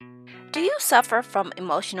Do you suffer from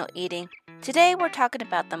emotional eating? Today we're talking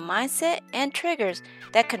about the mindset and triggers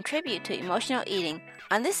that contribute to emotional eating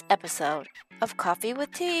on this episode of Coffee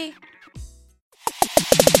with Tea.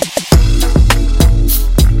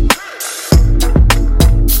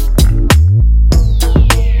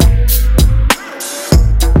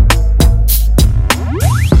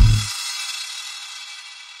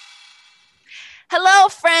 Hello,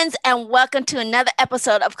 friends, and welcome to another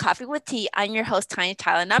episode of Coffee with Tea. I'm your host, Tanya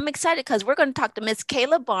Tyler, and I'm excited because we're going to talk to Miss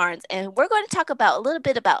Kayla Barnes, and we're going to talk about a little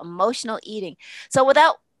bit about emotional eating. So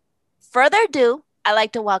without further ado, I'd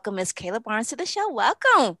like to welcome Miss Kayla Barnes to the show.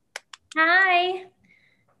 Welcome. Hi.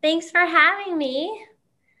 Thanks for having me.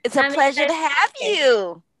 It's a pleasure to have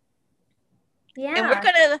you. Yeah. And we're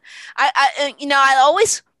going to, I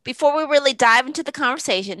always, before we really dive into the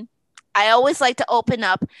conversation, I always like to open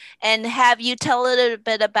up and have you tell a little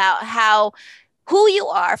bit about who you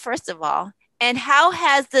are, first of all, and how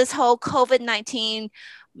has this whole COVID-19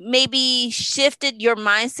 maybe shifted your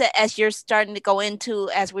mindset as you're starting to go into,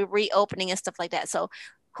 as we're reopening and stuff like that. So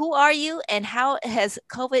who are you and how has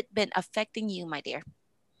COVID been affecting you, my dear?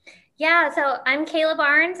 Yeah, so I'm Kayla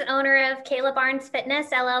Barnes, owner of Kayla Barnes Fitness,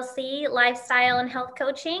 LLC, lifestyle and health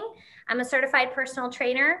coaching. I'm a certified personal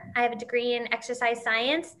trainer. I have a degree in exercise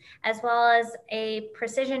science, as well as a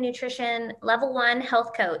precision nutrition level 1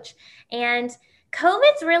 health coach. And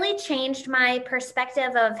COVID's really changed my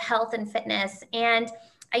perspective of health and fitness. And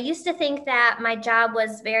I used to think that my job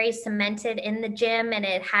was very cemented in the gym and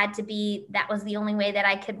that was the only way that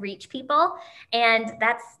I could reach people. And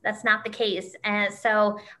that's not the case. And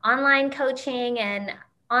so online coaching and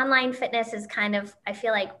online fitness is kind of, I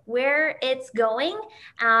feel like, where it's going.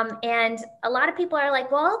 And a lot of people are like,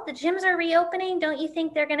 well, the gyms are reopening. Don't you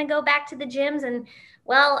think they're going to go back to the gyms? And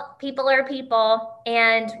well, people are people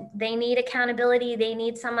and they need accountability. They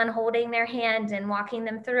need someone holding their hand and walking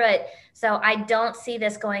them through it. So I don't see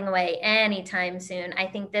this going away anytime soon. I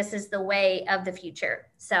think this is the way of the future.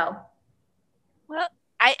 So. Well,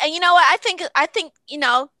 I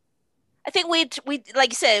think we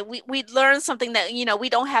like you said, we learned something that, we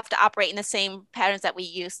don't have to operate in the same patterns that we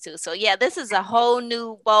used to. So yeah, this is a whole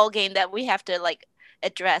new ball game that we have to like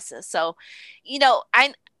address. So,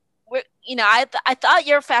 I thought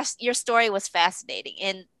your story was fascinating,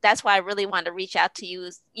 and that's why I really wanted to reach out to you,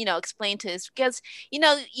 explain to us, because,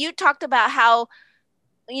 you talked about how,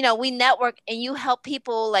 we network and you help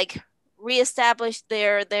people like reestablish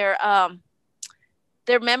their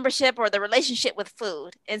membership or the relationship with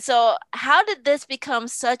food. And so how did this become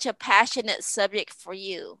such a passionate subject for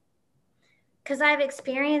you? Because I've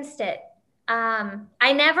experienced it.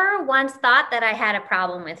 I never once thought that I had a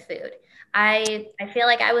problem with food. I feel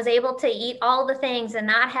like I was able to eat all the things and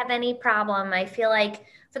not have any problem. I feel like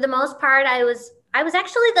for the most part, I was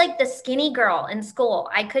actually like the skinny girl in school.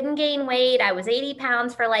 I couldn't gain weight. I was 80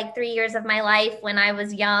 pounds for like 3 years of my life when I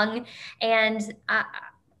was young. And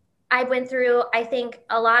I went through, I think,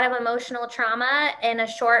 a lot of emotional trauma in a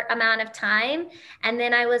short amount of time. And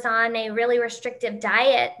then I was on a really restrictive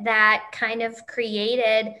diet that kind of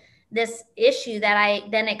created this issue that I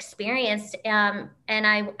then experienced. And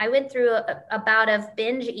I went through a bout of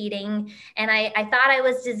binge eating, and I thought I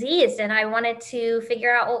was diseased, and I wanted to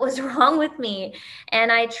figure out what was wrong with me. And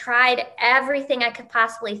I tried everything I could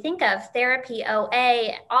possibly think of, therapy,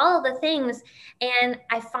 OA, all of the things. And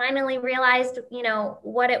I finally realized,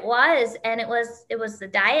 what it was. And it was the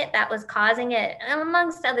diet that was causing it,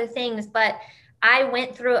 amongst other things. But I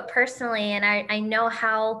went through it personally, and I know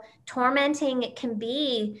how tormenting it can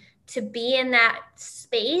be to be in that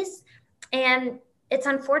space. And it's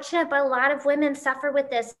unfortunate, but a lot of women suffer with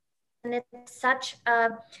this. And it's such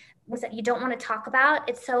was that you don't want to talk about.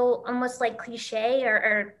 It's so almost like cliche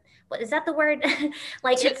or what is that the word?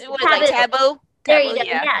 Like it's taboo. Like taboo. There you go.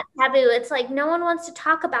 Yeah, taboo. It's like no one wants to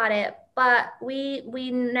talk about it, but we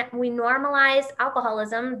normalize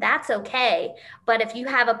alcoholism. That's okay. But if you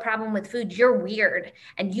have a problem with food, you're weird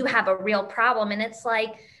and you have a real problem. And it's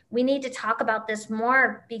like we need to talk about this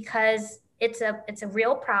more because it's a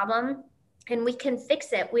real problem and we can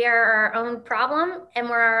fix it. We are our own problem and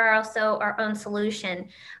we're also our own solution.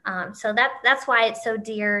 So that's why it's so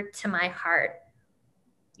dear to my heart.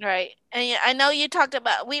 Right. And I know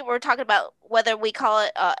we were talking about whether we call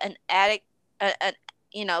it an addict, be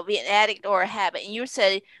an addict or a habit. And you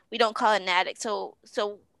said we don't call it an addict. So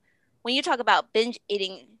when you talk about binge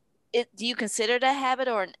eating, do you consider it a habit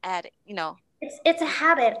or an addict? It's a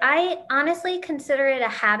habit. I honestly consider it a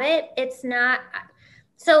habit. It's not.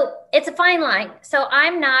 So it's a fine line. So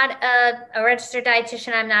I'm not a registered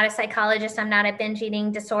dietitian. I'm not a psychologist. I'm not a binge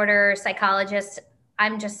eating disorder psychologist.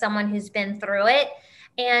 I'm just someone who's been through it.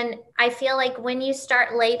 And I feel like when you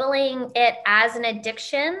start labeling it as an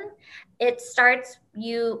addiction,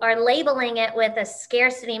 you are labeling it with a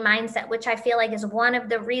scarcity mindset, which I feel like is one of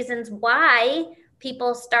the reasons why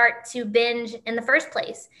people start to binge in the first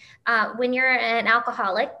place. When you're an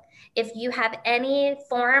alcoholic, if you have any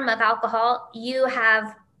form of alcohol, you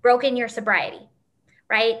have broken your sobriety,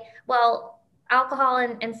 right? Well, alcohol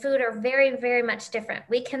and food are very, very much different.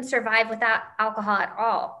 We can survive without alcohol at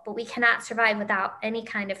all, but we cannot survive without any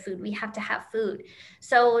kind of food. We have to have food.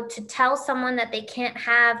 So to tell someone that they can't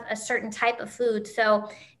have a certain type of food, so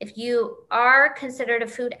if you are considered a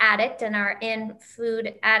food addict and are in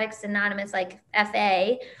Food Addicts Anonymous, like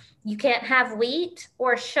FA, you can't have wheat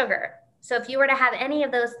or sugar. So if you were to have any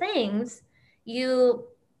of those things, you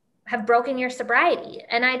have broken your sobriety.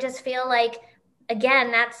 And I just feel like,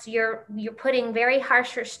 again, that's you're putting very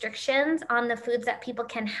harsh restrictions on the foods that people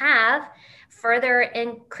can have, further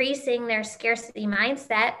increasing their scarcity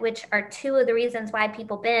mindset, which are two of the reasons why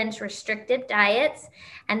people binge: restrictive diets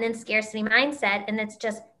and then scarcity mindset. And it's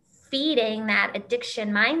just feeding that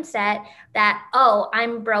addiction mindset that, oh,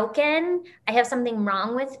 I'm broken, I have something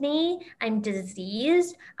wrong with me, I'm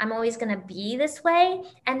diseased, I'm always going to be this way.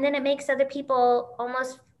 And then it makes other people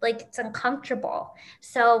almost like it's uncomfortable.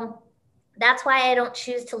 So that's why I don't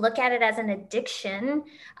choose to look at it as an addiction.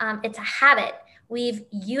 It's a habit. We've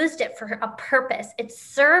used it for a purpose. It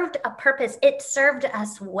served a purpose. It served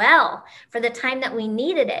us well for the time that we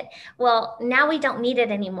needed it. Well, now we don't need it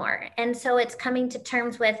anymore. And so it's coming to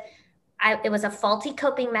terms with it was a faulty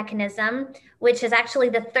coping mechanism, which is actually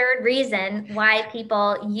the third reason why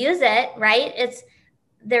people use it, right?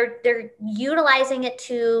 They're utilizing it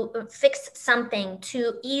to fix something,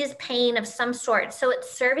 to ease pain of some sort. So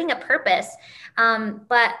it's serving a purpose.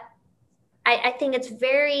 But I think it's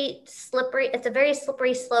very slippery. It's a very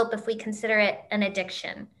slippery slope if we consider it an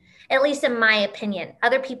addiction, at least in my opinion.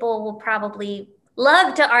 Other people will probably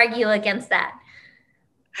love to argue against that.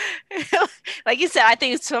 Like you said, I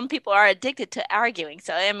think some people are addicted to arguing.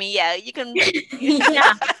 So I mean, yeah, you can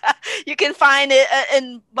Yeah. you can find it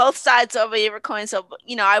in both sides of your coin. So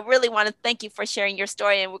I really want to thank you for sharing your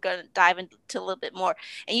story, and we're going to dive into a little bit more.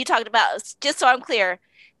 And you talked about, just so I'm clear,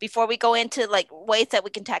 before we go into like ways that we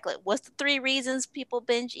can tackle it, what's the 3 reasons people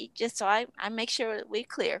binge eat? Just so I make sure we're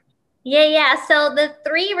clear. Yeah. So the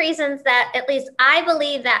 3 reasons that at least I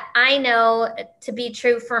believe that I know to be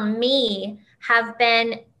true for me have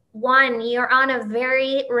been: one, you're on a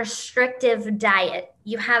very restrictive diet.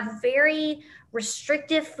 You have very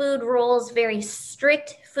restrictive food rules, very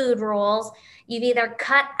strict food rules. You've either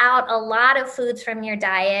cut out a lot of foods from your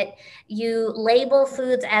diet, you label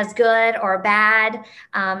foods as good or bad,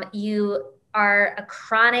 you are a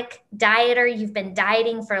chronic dieter, you've been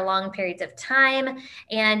dieting for long periods of time,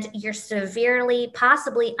 and you're severely,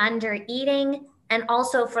 possibly under eating, and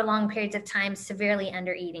also for long periods of time, severely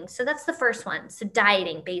under eating. So that's the first one. So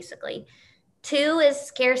dieting, basically. 2 is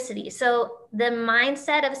scarcity. So the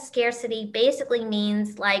mindset of scarcity basically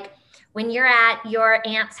means like when you're at your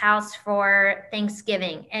aunt's house for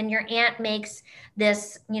Thanksgiving and your aunt makes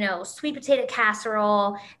this, sweet potato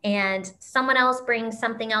casserole, and someone else brings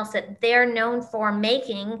something else that they're known for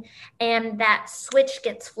making, and that switch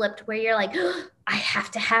gets flipped where you're like, oh, I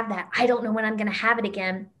have to have that. I don't know when I'm going to have it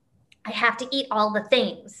again. I have to eat all the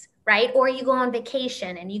things, right? Or you go on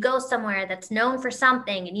vacation and you go somewhere that's known for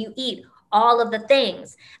something and you eat all of the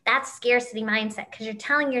things. That's scarcity mindset, because you're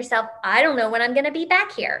telling yourself, I don't know when I'm going to be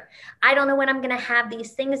back here. I don't know when I'm going to have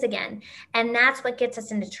these things again. And that's what gets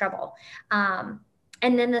us into trouble.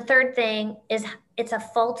 And then the third thing is it's a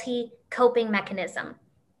faulty coping mechanism.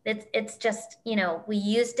 It's just, we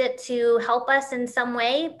used it to help us in some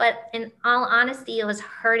way, but in all honesty, it was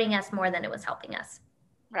hurting us more than it was helping us.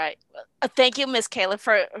 Right. Thank you, Miss Kayla,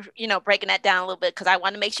 for breaking that down a little bit, because I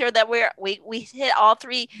want to make sure that we hit all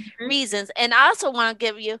 3 Mhm. reasons. And I also want to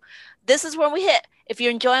give you, this is where we hit. If you're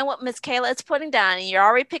enjoying what Miss Kayla is putting down and you're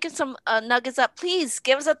already picking some nuggets up, please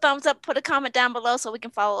give us a thumbs up, put a comment down below so we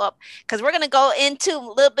can follow up, because we're going to go into a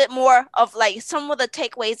little bit more of like some of the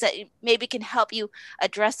takeaways that maybe can help you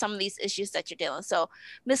address some of these issues that you're dealing. So,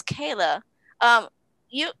 Miss Kayla,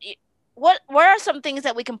 you what are some things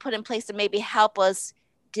that we can put in place to maybe help us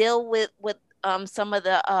deal with some of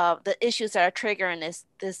the issues that are triggering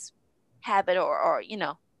this habit, or.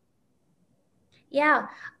 Yeah.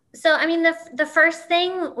 So, I mean, the first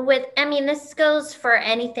thing with, I mean, this goes for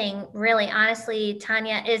anything really, honestly,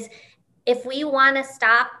 Tanya, is if we want to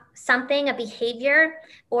stop something, a behavior,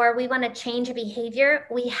 or we want to change a behavior,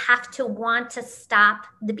 we have to want to stop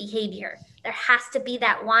the behavior. There has to be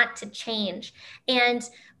that want to change. And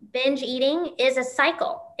binge eating is a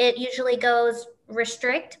cycle. It usually goes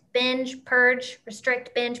restrict, binge, purge,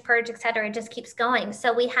 restrict, binge, purge, etc. It just keeps going.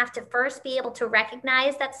 So we have to first be able to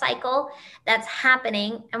recognize that cycle that's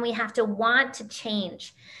happening, and we have to want to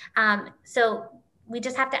change. So we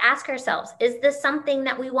just have to ask ourselves, is this something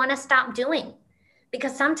that we want to stop doing?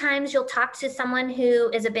 Because sometimes you'll talk to someone who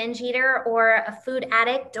is a binge eater or a food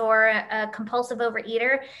addict or a compulsive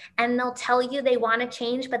overeater, and they'll tell you they want to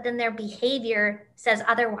change, but then their behavior says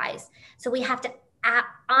otherwise. So we have to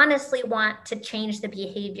honestly want to change the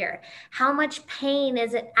behavior. How much pain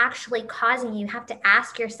is it actually causing you? You have to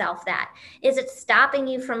ask yourself that. Is it stopping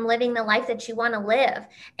you from living the life that you want to live?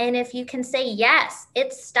 And if you can say, yes,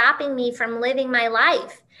 it's stopping me from living my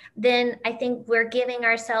life, then I think we're giving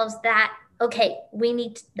ourselves that, okay, we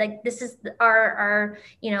need to, like, this is our,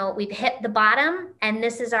 we've hit the bottom, and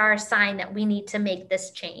this is our sign that we need to make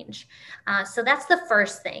this change. So that's the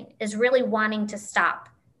first thing, is really wanting to stop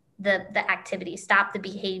the activity, stop the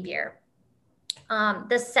behavior.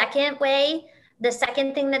 The second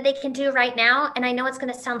thing that they can do right now, and I know it's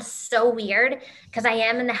going to sound so weird because I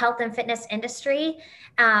am in the health and fitness industry,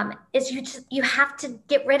 is you have to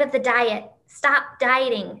get rid of the diet. Stop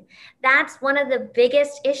dieting. That's one of the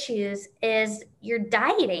biggest issues, is you're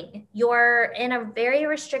dieting. You're in a very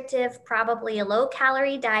restrictive, probably a low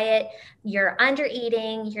calorie diet. You're under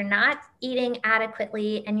eating. You're not eating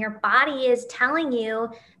adequately, and your body is telling you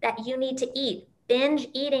that you need to eat. Binge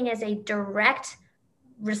eating is a direct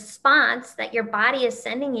response that your body is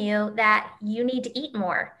sending you that you need to eat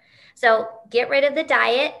more. So get rid of the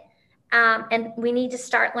diet. And we need to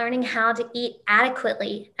start learning how to eat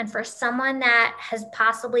adequately. And for someone that has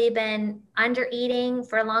possibly been under eating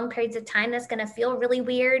for long periods of time, that's going to feel really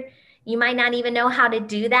weird. You might not even know how to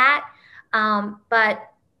do that. But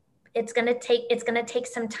it's going to take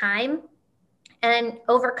some time, and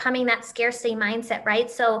overcoming that scarcity mindset,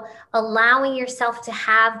 right? So allowing yourself to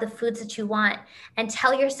have the foods that you want, and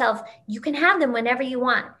tell yourself you can have them whenever you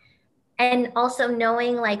want. And also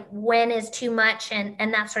knowing like when is too much, and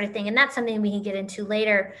that sort of thing. And that's something we can get into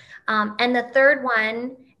later. And the third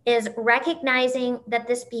one is recognizing that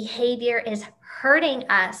this behavior is hurting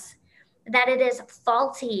us, that it is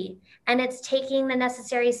faulty, and it's taking the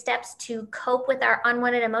necessary steps to cope with our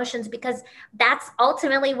unwanted emotions, because that's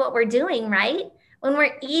ultimately what we're doing, right? When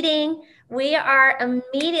we're eating, we are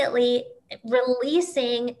immediately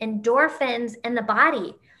releasing endorphins in the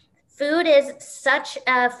body. Food is such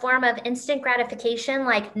a form of instant gratification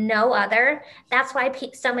like no other. That's why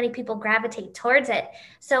so many people gravitate towards it.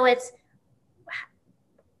 So it's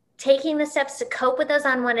taking the steps to cope with those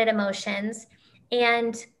unwanted emotions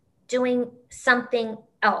and doing something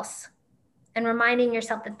else, and reminding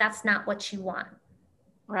yourself that that's not what you want.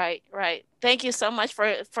 Right, right. Thank you so much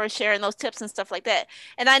for sharing those tips and stuff like that.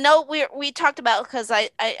 And I know we talked about, because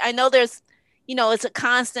I know there's, it's a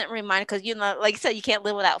constant reminder, because, like you said, you can't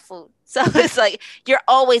live without food. So it's like you're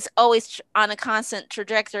always on a constant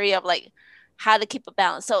trajectory of like how to keep a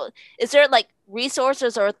balance. So is there like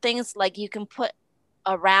resources or things like you can put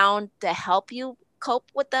around to help you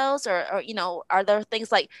cope with those, or are there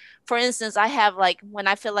things like, for instance, I have like, when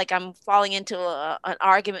I feel like I'm falling into an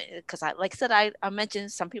argument, because like I said, I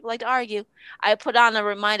mentioned some people like to argue, I put on a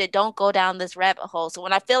reminder, don't go down this rabbit hole. So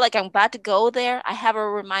when I feel like I'm about to go there, I have a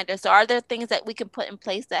reminder. So are there things that we can put in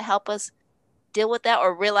place that help us deal with that,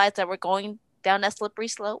 or realize that we're going down that slippery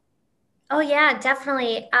slope? Oh yeah,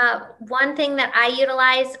 definitely. One thing that I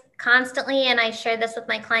utilize constantly, and I share this with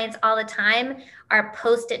my clients all the time, are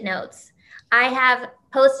Post-it notes. I have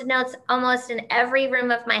Post-it notes almost in every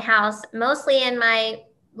room of my house, mostly in my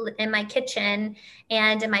kitchen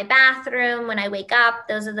and in my bathroom. When I wake up,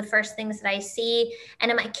 those are the first things that I see.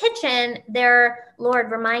 And in my kitchen, they're,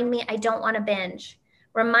 Lord, remind me I don't want to binge.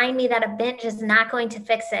 Remind me that a binge is not going to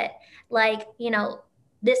fix it. Like,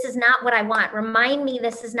 this is not what I want. Remind me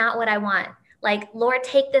this is not what I want. Like, Lord,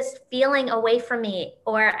 take this feeling away from me.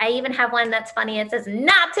 Or I even have one that's funny. It says,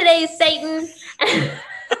 not today, Satan.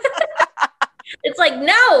 It's like,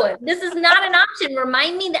 no, this is not an option.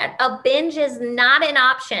 Remind me that a binge is not an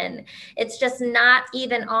option. It's just not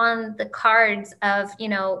even on the cards of,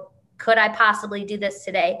 could I possibly do this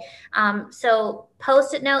today? So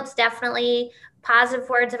Post-it notes, definitely. Positive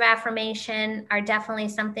words of affirmation are definitely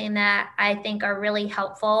something that I think are really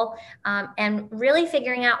helpful. And really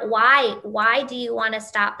figuring out why do you want to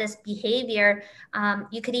stop this behavior?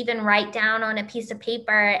 You could even write down on a piece of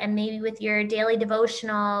paper, and maybe with your daily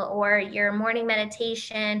devotional or your morning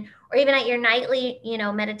meditation, or even at your nightly,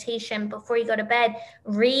 meditation before you go to bed,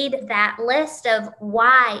 read that list of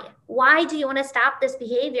why do you want to stop this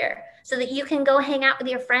behavior, so that you can go hang out with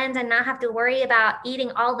your friends and not have to worry about eating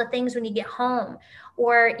all the things when you get home.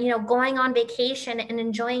 or, going on vacation and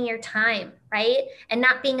enjoying your time, right? And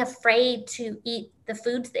not being afraid to eat the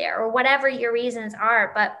foods there, or whatever your reasons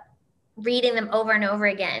are, but reading them over and over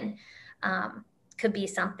again could be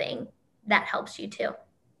something that helps you too.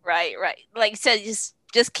 Right, right. Like you said,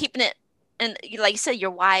 just keeping it, and like you said, your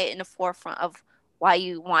why in the forefront of why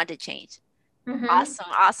you want to change. Mm-hmm. Awesome,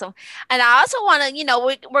 awesome. And I also want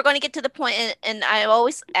to, we're going to get to the point, and I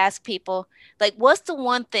always ask people, like, what's the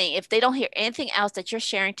one thing, if they don't hear anything else that you're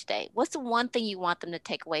sharing today, what's the one thing you want them to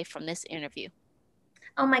take away from this interview?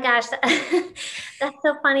 Oh my gosh, that's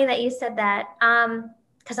so funny that you said that.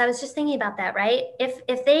 Because I was just thinking about that, right?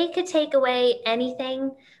 If they could take away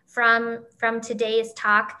anything from today's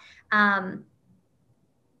talk, um,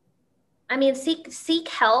 I mean, seek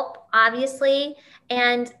help, obviously.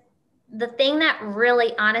 And the thing that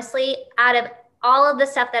really, honestly, out of all of the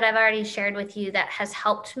stuff that I've already shared with you that has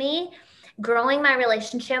helped me, growing my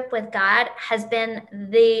relationship with God has been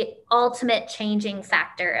the ultimate changing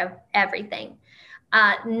factor of everything.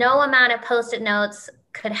 No amount of post-it notes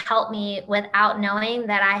could help me without knowing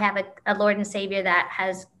that I have a Lord and Savior that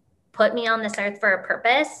has put me on this earth for a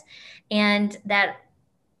purpose, and that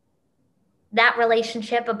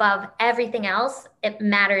relationship above everything else, it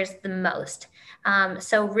matters the most.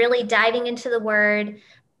 So really diving into the word,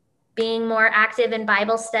 being more active in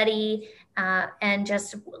Bible study, and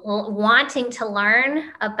just wanting to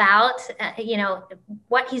learn about,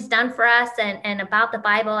 what he's done for us, and about the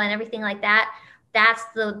Bible and everything like that. That's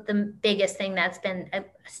the biggest thing that's been a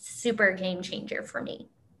super game changer for me.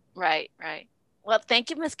 Right, right. Well, thank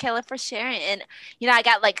you, Miss Keller, for sharing. And I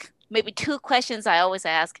got like maybe two questions I always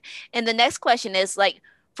ask. And the next question is like,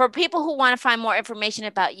 for people who want to find more information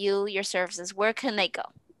about you, your services, where can they go?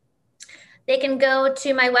 They can go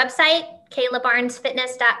to my website,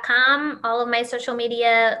 kaylabarnesfitness.com. All of my social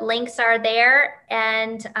media links are there.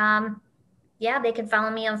 And yeah, they can follow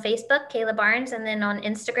me on Facebook, Kayla Barnes, and then on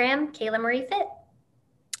Instagram, Kayla Marie Fit.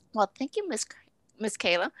 Well, thank you, Miss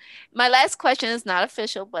Kayla. My last question is not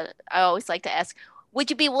official, but I always like to ask, would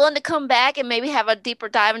you be willing to come back and maybe have a deeper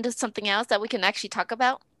dive into something else that we can actually talk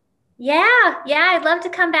about? Yeah, I'd love to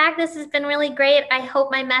come back. This has been really great. I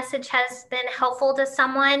hope my message has been helpful to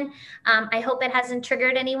someone. I hope it hasn't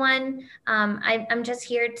triggered anyone. I'm just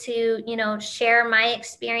here to, share my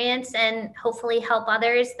experience and hopefully help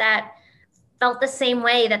others that felt the same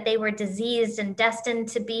way, that they were diseased and destined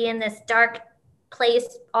to be in this dark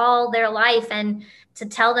place all their life, and to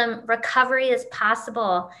tell them recovery is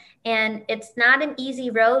possible. And it's not an easy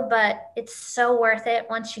road, but it's so worth it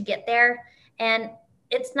once you get there. And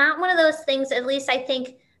it's not one of those things, at least I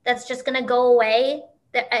think, that's just going to go away.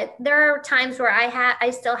 There are times where I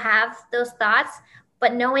still have those thoughts,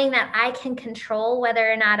 but knowing that I can control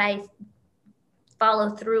whether or not I follow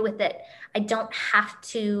through with it, I don't have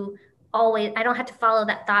to follow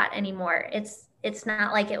that thought anymore. It's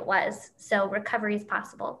not like it was. So recovery is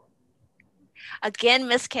possible. Again,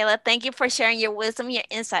 Miss Kayla, thank you for sharing your wisdom, your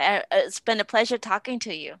insight. It's been a pleasure talking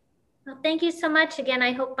to you. Well, thank you so much. Again,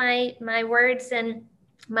 I hope my words and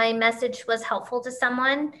my message was helpful to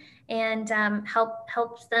someone, and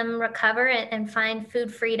helps them recover and find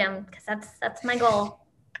food freedom, because that's my goal.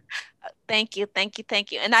 Thank you, thank you,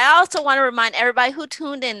 thank you. And I also want to remind everybody who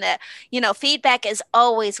tuned in that, feedback is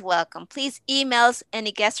always welcome. Please email us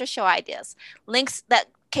any guest or show ideas. Links that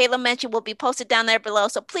Kayla mentioned will be posted down there below.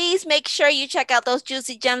 So please make sure you check out those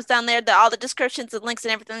juicy gems down there. All the descriptions and links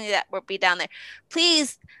and everything that will be down there.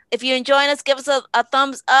 Please, if you're enjoying us, give us a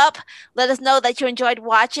thumbs up. Let us know that you enjoyed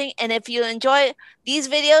watching. And if you enjoy these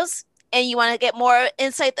videos and you want to get more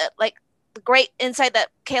insight, that like the great insight that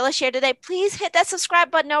Kayla shared today, please hit that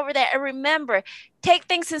subscribe button over there. And remember, take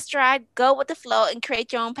things in stride, go with the flow, and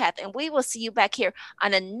create your own path. And we will see you back here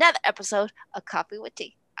on another episode of Coffee with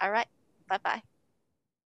Tea. All right. Bye-bye.